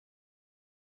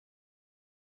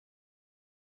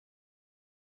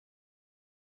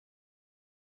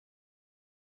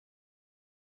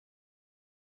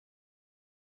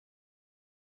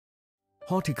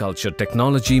Horticulture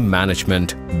Technology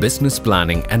Management, Business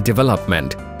Planning and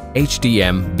Development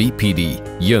HTM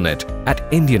BPD Unit at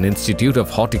Indian Institute of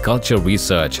Horticulture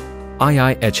Research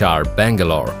IIHR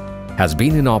Bangalore has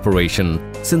been in operation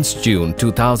since June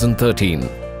 2013.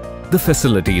 The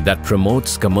facility that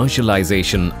promotes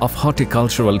commercialization of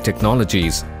horticultural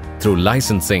technologies through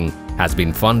licensing has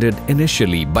been funded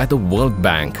initially by the World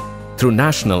Bank through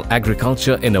National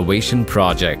Agriculture Innovation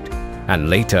Project and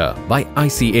later by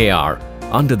ICAR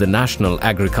under the National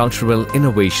Agricultural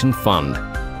Innovation Fund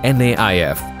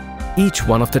 (NAIF). Each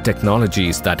one of the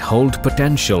technologies that hold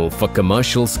potential for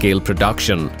commercial scale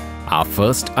production are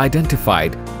first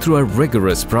identified through a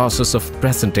rigorous process of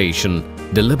presentation,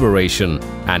 deliberation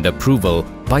and approval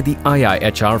by the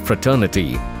IIHR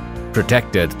fraternity,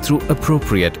 protected through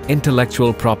appropriate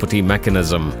intellectual property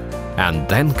mechanism, and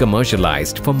then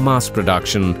commercialized for mass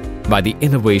production by the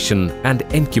Innovation and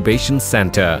Incubation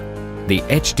Center, the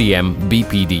HTM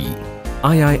BPD.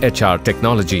 IIHR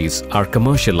technologies are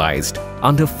commercialized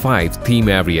under 5 theme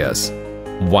areas.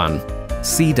 1.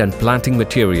 Seed and planting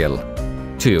material.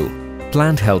 2.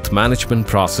 Plant health management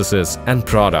processes and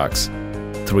products.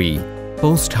 3.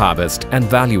 Post-harvest and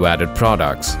value-added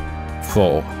products.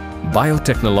 4.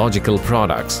 Biotechnological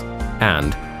products.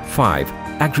 And 5.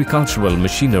 Agricultural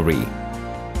machinery.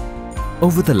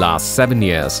 Over the last 7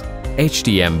 years,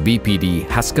 HTM BPD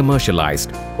has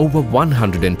commercialized over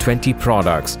 120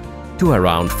 products to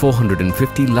around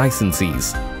 450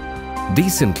 licensees.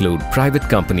 These include private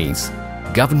companies,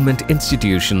 government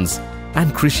institutions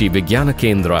and Krishi Vigyana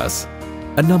Kendras.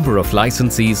 A number of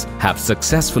licensees have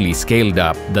successfully scaled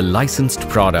up the licensed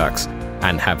products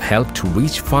and have helped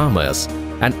reach farmers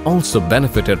and also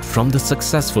benefited from the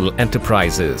successful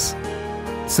enterprises.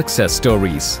 Success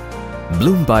stories.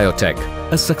 Bloom Biotech,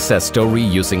 a success story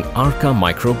using ARCA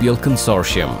Microbial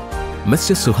Consortium.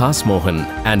 Mr. Suhas Mohan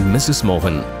and Mrs.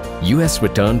 Mohan, US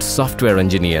returned software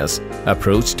engineers,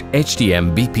 approached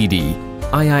HTM BPD,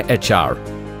 IIHR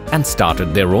and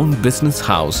started their own business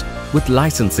house with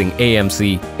licensing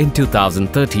AMC in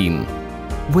 2013.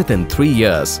 Within 3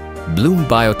 years, Bloom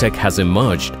Biotech has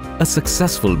emerged a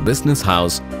successful business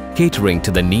house catering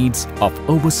to the needs of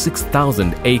over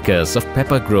 6,000 acres of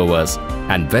pepper growers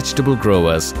and vegetable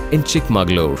growers in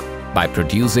Chikmagalur by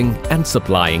producing and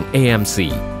supplying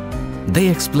AMC. They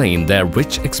explain their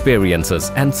rich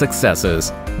experiences and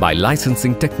successes by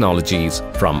licensing technologies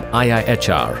from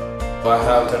IIHR. I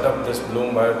have set up this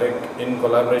Bloom Biotech in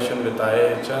collaboration with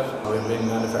IIHR. We've been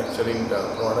manufacturing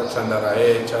products under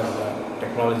IIHR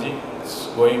technology. It's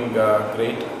going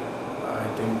great. I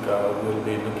think we'll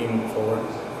be looking forward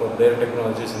for their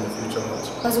technologies in the future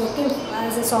also. I was working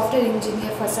as a software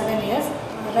engineer for 7 years.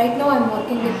 Right now I'm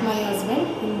working with my husband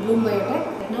in Bloom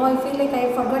Biotech. Now I feel like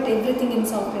I forgot everything in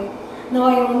software. Now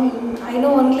I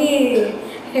know only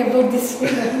about this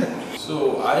field.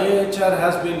 So IIHR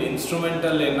has been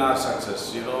instrumental in our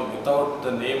success. Without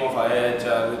the name of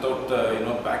IIHR, without the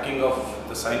backing of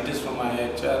the scientists from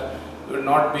IIHR, we would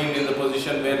not be in the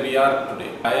position where we are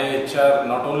today. IIHR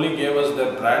not only gave us the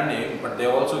brand name, but they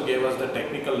also gave us the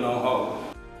technical know-how.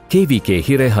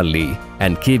 ICAR-IIHR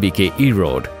and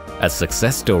ICAR-IIHR, a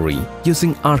success story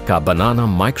using ARCA banana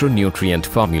micronutrient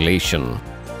formulation.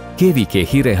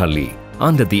 ICAR-IIHR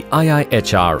under the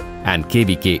IIHR and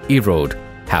ICAR-IIHR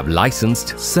have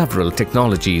licensed several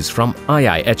technologies from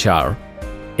IIHR,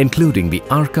 including the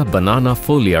ARCA banana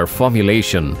foliar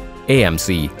formulation,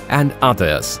 AMC and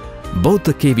others. Both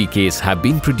the KVKs have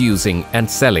been producing and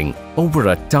selling over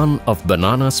a ton of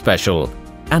banana special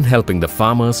and helping the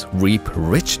farmers reap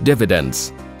rich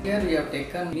dividends. Here we have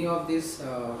taken many of these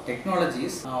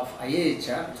technologies of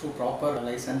IIHR through proper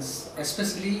license,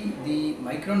 especially the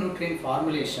micronutrient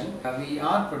formulation. We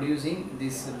are producing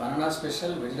this banana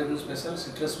special, vegetable special,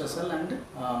 citrus special and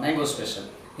mango special.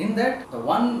 In that, the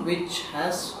one which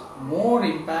has more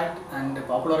impact and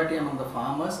popularity among the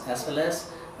farmers as well as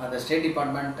the State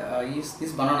Department is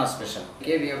this banana special.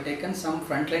 Okay, we have taken some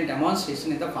frontline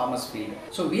demonstration in the farmers field.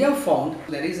 So we have found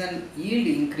there is an yield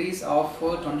increase of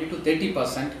 20 to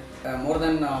 30%. More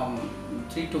than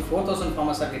 3,000 to 4,000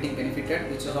 farmers are getting benefited,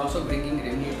 which is also bringing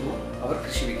revenue to our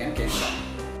Krishi Vigyana Kendra.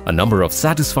 A number of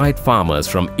satisfied farmers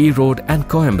from Erode and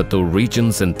Coimbatore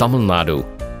regions in Tamil Nadu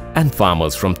and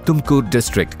farmers from Tumkur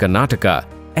district, Karnataka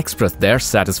expressed their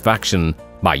satisfaction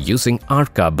by using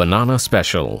ARCA banana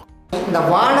special. இந்த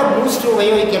வாழை boost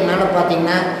உபயோகிக்கிறதுனால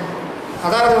பார்த்தீங்கன்னா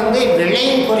அதாவது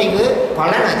விளையும் குறைவு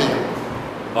பலன் அதிகம்.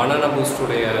 Banana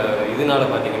பூஸ்டுடைய இதனால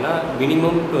பார்த்தீங்கன்னா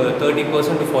மினிமம்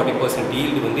 30% to 40%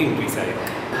 ஈல்டு இன்க்ரீஸ்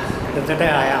ஆகிடும். கிட்டத்தட்ட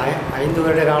 5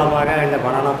 வருட காலமாக இந்த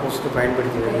பனானா பூஸ்ட்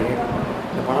பயன்படுத்தி வருகிறேன்.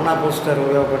 இந்த பனானா பூஸ்டர்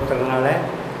உபயோகப்படுத்துறதுனால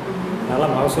நல்ல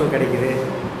மகசூல் கிடைக்குது,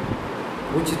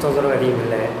 பூச்சி தொந்தரவு அதிகம்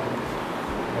இல்லை,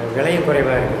 விலையும்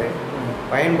குறைவாக இருக்குது,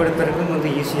 பயன்படுத்துறதுக்கும் வந்து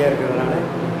ஈஸியாக இருக்கிறதுனால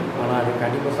நான் அது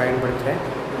கண்டிப்பாக பயன்படுத்துகிறேன்.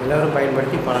 எல்லோரும்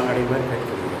பயன்படுத்தி பலனடைமாறு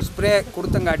கேட்டுக்கிறேன். ஸ்ப்ரே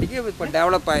கொடுத்தங்காட்டிக்கு இப்போ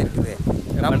டெவலப் ஆகிருக்குது.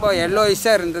 ரொம்ப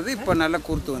ಯೆಲ್ಲೋಯಿಶಾக இருந்தது, இப்போ நல்லா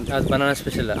ಕೂರ್ತು வந்து ಅದು ಬನಾನಾ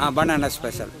ಸ್ಪೆಷಲ್. Banana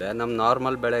special. ನಮ್ಮ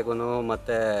ನಾರ್ಮಲ್ ಬೆಳೆಗೂ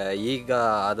ಮತ್ತು ಈಗ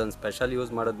ಅದನ್ನು ಸ್ಪೆಷಲ್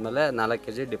ಯೂಸ್ ಮಾಡಿದ್ಮೇಲೆ 4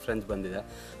 kg ಡಿಫ್ರೆನ್ಸ್ ಬಂದಿದೆ.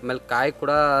 ಆಮೇಲೆ ಕಾಯಿ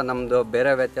ಕೂಡ ನಮ್ಮದು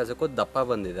ಬೇರೆ ವ್ಯತ್ಯಾಸಕ್ಕೂ ದಪ್ಪ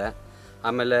ಬಂದಿದೆ.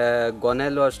 ಆಮೇಲೆ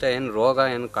ಗೊನೆಯಲ್ಲೂ ಅಷ್ಟೇ ಏನು ರೋಗ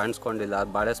ಏನು ಕಾಣಿಸ್ಕೊಂಡಿಲ್ಲ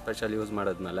ಅದು ಬಾಳೆ ಸ್ಪೆಷಲ್ ಯೂಸ್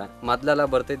ಮಾಡಿದ್ಮೇಲೆ. ಮೊದಲೆಲ್ಲ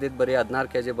ಬರ್ತಿದ್ದಿದ್ದು ಬರೀ 16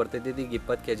 kg ಬರ್ತಿದ್ದಿದ್ದು, ಈಗ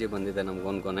 20 kg ಬಂದಿದೆ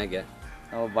ನಮಗೊಂದು ಗೊನೆಗೆ.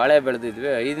 ನಾವು ಬಾಳೆ ಬೆಳೆದಿದ್ವಿ.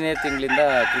 5ನೇ ತಿಂಗಳಿಂದ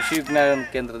ಕೃಷಿ ವಿಜ್ಞಾನ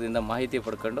ಕೇಂದ್ರದಿಂದ ಮಾಹಿತಿ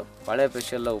ಪಡ್ಕೊಂಡು ಬಾಳೆ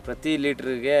ಸ್ಪೆಷಲ್ಲು ಪ್ರತಿ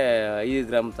ಲೀಟ್ರಿಗೆ 5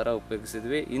 ಗ್ರಾಮ್ ಥರ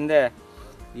ಉಪಯೋಗಿಸಿದ್ವಿ. ಹಿಂದೆ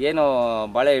ಏನು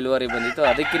ಬಾಳೆ ಇಳುವರಿ ಬಂದಿತ್ತು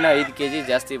ಅದಕ್ಕಿಂತ 5 kg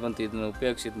ಜಾಸ್ತಿ ಬಂತು. ಇದನ್ನು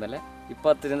ಉಪಯೋಗಿಸಿದ ಮೇಲೆ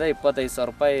 20,000 to 25,000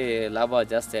 ರೂಪಾಯಿ ಲಾಭ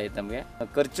ಜಾಸ್ತಿ ಆಯ್ತು ನಮಗೆ.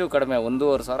 ಖರ್ಚು ಕಡಿಮೆ,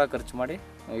 1,500,000 ಖರ್ಚು ಮಾಡಿ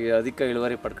ಅಧಿಕ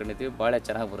ಇಳುವರಿ ಪಡ್ಕೊಂಡಿದ್ದೀವಿ. ಬಾಳೆ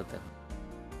ಚೆನ್ನಾಗಿ ಬರುತ್ತೆ.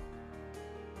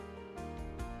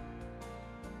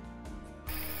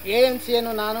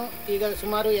 AMCಯನ್ನು ನಾನು ಈಗ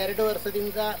ಸುಮಾರು 2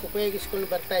 ವರ್ಷದಿಂದ ಉಪಯೋಗಿಸಿಕೊಂಡು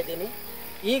ಬರ್ತಾ ಇದ್ದೀನಿ.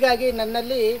 ಹೀಗಾಗಿ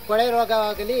ನನ್ನಲ್ಲಿ ಕೊಳೆ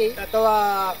ರೋಗವಾಗಲಿ ಅಥವಾ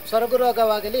ಸೊರಗು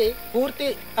ರೋಗವಾಗಲಿ ಪೂರ್ತಿ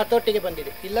ಹತೋಟಿಗೆ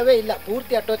ಬಂದಿದೆ. ಇಲ್ಲವೇ ಇಲ್ಲ,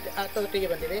 ಪೂರ್ತಿ ಹತೋಟಿಗೆ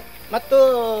ಬಂದಿದೆ. ಮತ್ತು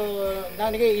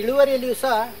ನನಗೆ ಇಳುವರಿಯಲ್ಲಿಯೂ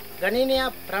ಸಹ ಗಣನೀಯ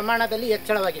ಪ್ರಮಾಣದಲ್ಲಿ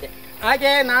ಹೆಚ್ಚಳವಾಗಿದೆ.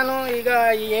 ಹಾಗೆ ನಾನು ಈಗ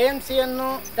ಈ AMCಯನ್ನು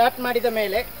ಸ್ಟಾರ್ಟ್ ಮಾಡಿದ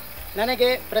ಮೇಲೆ ನನಗೆ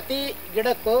ಪ್ರತಿ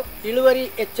ಗಿಡಕ್ಕೂ ಇಳುವರಿ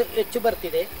ಹೆಚ್ಚು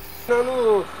ಬರ್ತಿದೆ. ನಾನು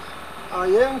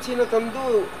AMCನ ತಂದು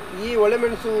ಈ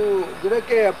ಒಳ್ಳೆಮೆಣಸು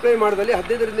ಗಿಡಕ್ಕೆ ಅಪ್ಲೈ ಮಾಡಿದಲ್ಲಿ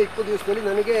 15 ರಿಂದ 20 ದಿವಸದಲ್ಲಿ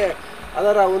ನನಗೆ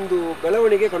ಅದರ ಒಂದು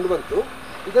ಬೆಳವಣಿಗೆ ಕಂಡುಬಂತು.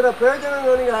 ಇದರ ಪ್ರಯೋಜನ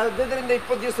ನನಗೆ 15 ರಿಂದ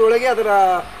 20 ದಿವಸದೊಳಗೆ ಅದರ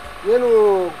ಏನು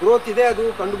ಗ್ರೋತ್ ಇದೆ ಅದು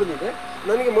ಕಂಡು ಬಂದಿದೆ.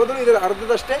 ನನಗೆ ಮೊದಲು ಇದರ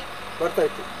ಅರ್ಧದಷ್ಟೇ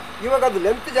ಬರ್ತಾಯಿತ್ತು. ಇವಾಗ ಅದು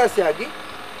ಲೆಂತ್ ಜಾಸ್ತಿ ಆಗಿ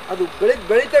ಅದು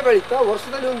ಬೆಳೀತಾ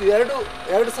ವರ್ಷದಲ್ಲಿ ಒಂದು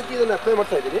ಎರಡು ಸತಿ ಇದನ್ನು ಅಪ್ಲೈ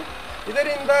ಮಾಡ್ತಾ ಇದ್ದೀನಿ.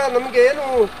 ಇದರಿಂದ ನಮಗೆ ಏನು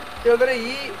ಹೇಳಿದ್ರೆ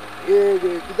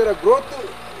ಇದರ ಗ್ರೋತ್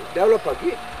ಡೆವಲಪ್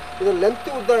ಆಗಿ ಇದರ ಲೆಂತ್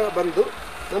ಉದ್ದ ಬಂದು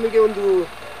ನಮಗೆ ಒಂದು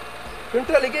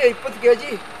ಕ್ವಿಂಟಲಿಗೆ 20 kg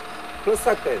ಪ್ಲಸ್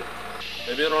ಆಗ್ತಾ ಇದೆ.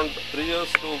 Maybe around 3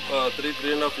 years to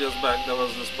 3.5 years back, there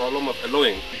was this problem of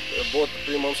yellowing. Both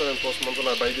pre-monsoon and post-monsoon,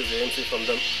 I buy this AMC from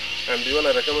them, and even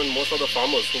I recommend most of the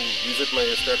farmers who visit my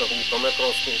estate or who come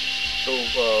across me to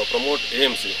promote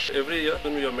AMC. Every year,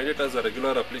 we have made it as a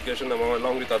regular application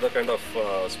along with other kind of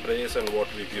sprays and what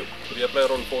we give. We apply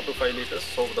around 4 to 5 liters.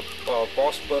 So the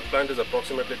cost per plant is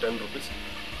approximately 10 rupees.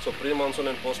 So pre-monsoon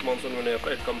and post-monsoon when I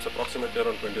apply, it comes approximately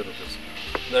around 20 rupees.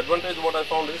 The advantage what I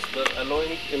found is the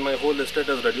yellowing in my whole estate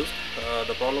has reduced.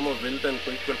 The problem of wilt and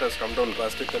quick wilt has come down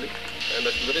drastically. And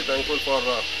I'm very thankful for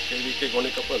KVK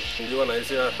Gonikapal and even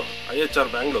ICAR-IIHR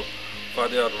Bangalore for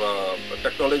their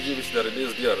technology which they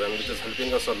released here and which is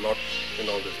helping us a lot in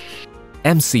all this.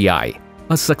 MCI,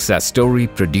 a success story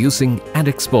producing and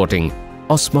exporting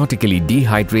osmotically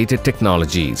dehydrated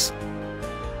technologies.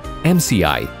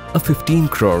 MCI, a 15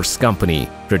 crores company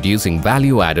producing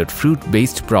value-added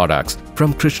fruit-based products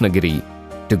from Krishnagiri,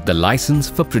 took the license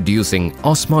for producing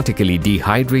osmotically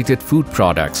dehydrated food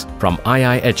products from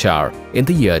IIHR in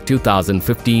the year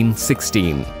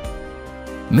 2015-16.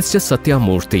 Mr.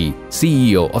 Satyamurthy,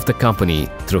 CEO of the company,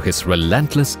 through his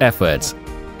relentless efforts,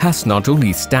 has not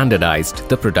only standardized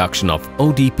the production of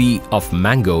ODP of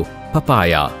mango,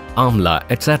 papaya, amla,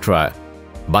 etc.,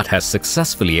 but has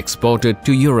successfully exported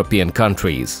to European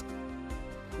countries.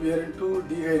 We are into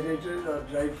dehydrated or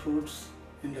dried fruits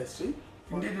industry.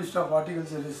 Indian Institute of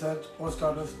Horticulture Research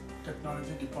Post-Harvest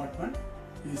Technology Department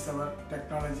is our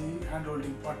technology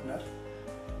handholding partner.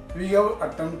 We have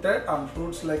attempted on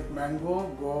fruits like mango,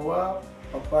 guava,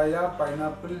 papaya,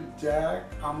 pineapple, jack,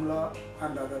 amla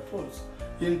and other fruits.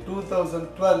 In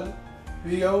 2012,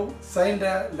 we have signed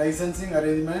a licensing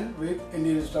arrangement with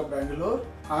Indian Institute of Bangalore,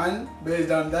 and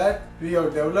based on that, we have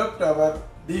developed our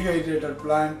dehydrated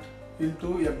plant into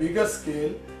a bigger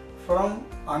scale from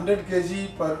 100 kg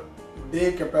per day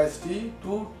capacity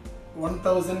to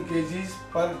 1000 kg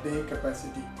per day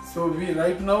capacity. So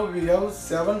right now we have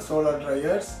 7 solar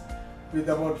dryers with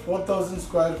about 4000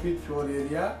 square feet floor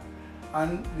area,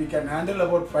 and we can handle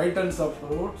about 5 tons of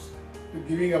fruits,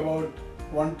 giving about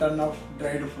 1 ton of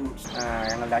dried fruits.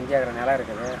 எங்களுக்கு 5 acre நிலம்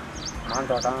இருக்குது.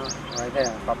 மாந்தோட்டம், இது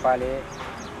பப்பாளி,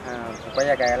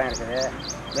 கொய்யாக்காயெல்லாம் இருக்குது.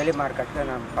 வெளி மார்க்கெட்டில்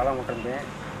நான் பழம் விட்டுருந்தேன்.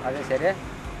 அது சரி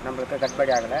நம்மளுக்கு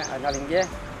கட்டுப்படி ஆகலை. அதனால் இங்கே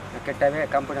கிட்டவே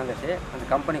கம்பெனி வந்துச்சு. அந்த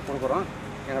கம்பெனி கொடுக்குறோம்.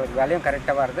 எங்களுக்கு விலையும்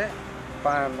கரெக்டாக வருது.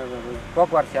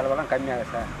 போக்குவரத்து செலவெல்லாம்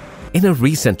கம்மியாகுது sir. In a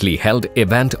recently held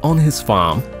event on his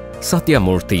farm,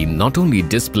 Satyamurthy not only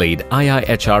displayed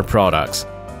IIHR products,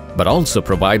 but also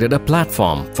provided a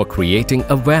platform for creating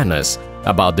awareness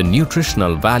about the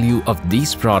nutritional value of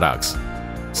these products.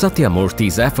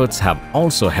 Satyamurthy's efforts have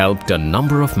also helped a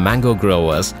number of mango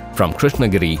growers from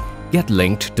Krishnagiri get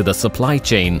linked to the supply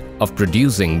chain of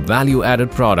producing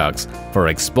value-added products for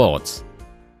exports.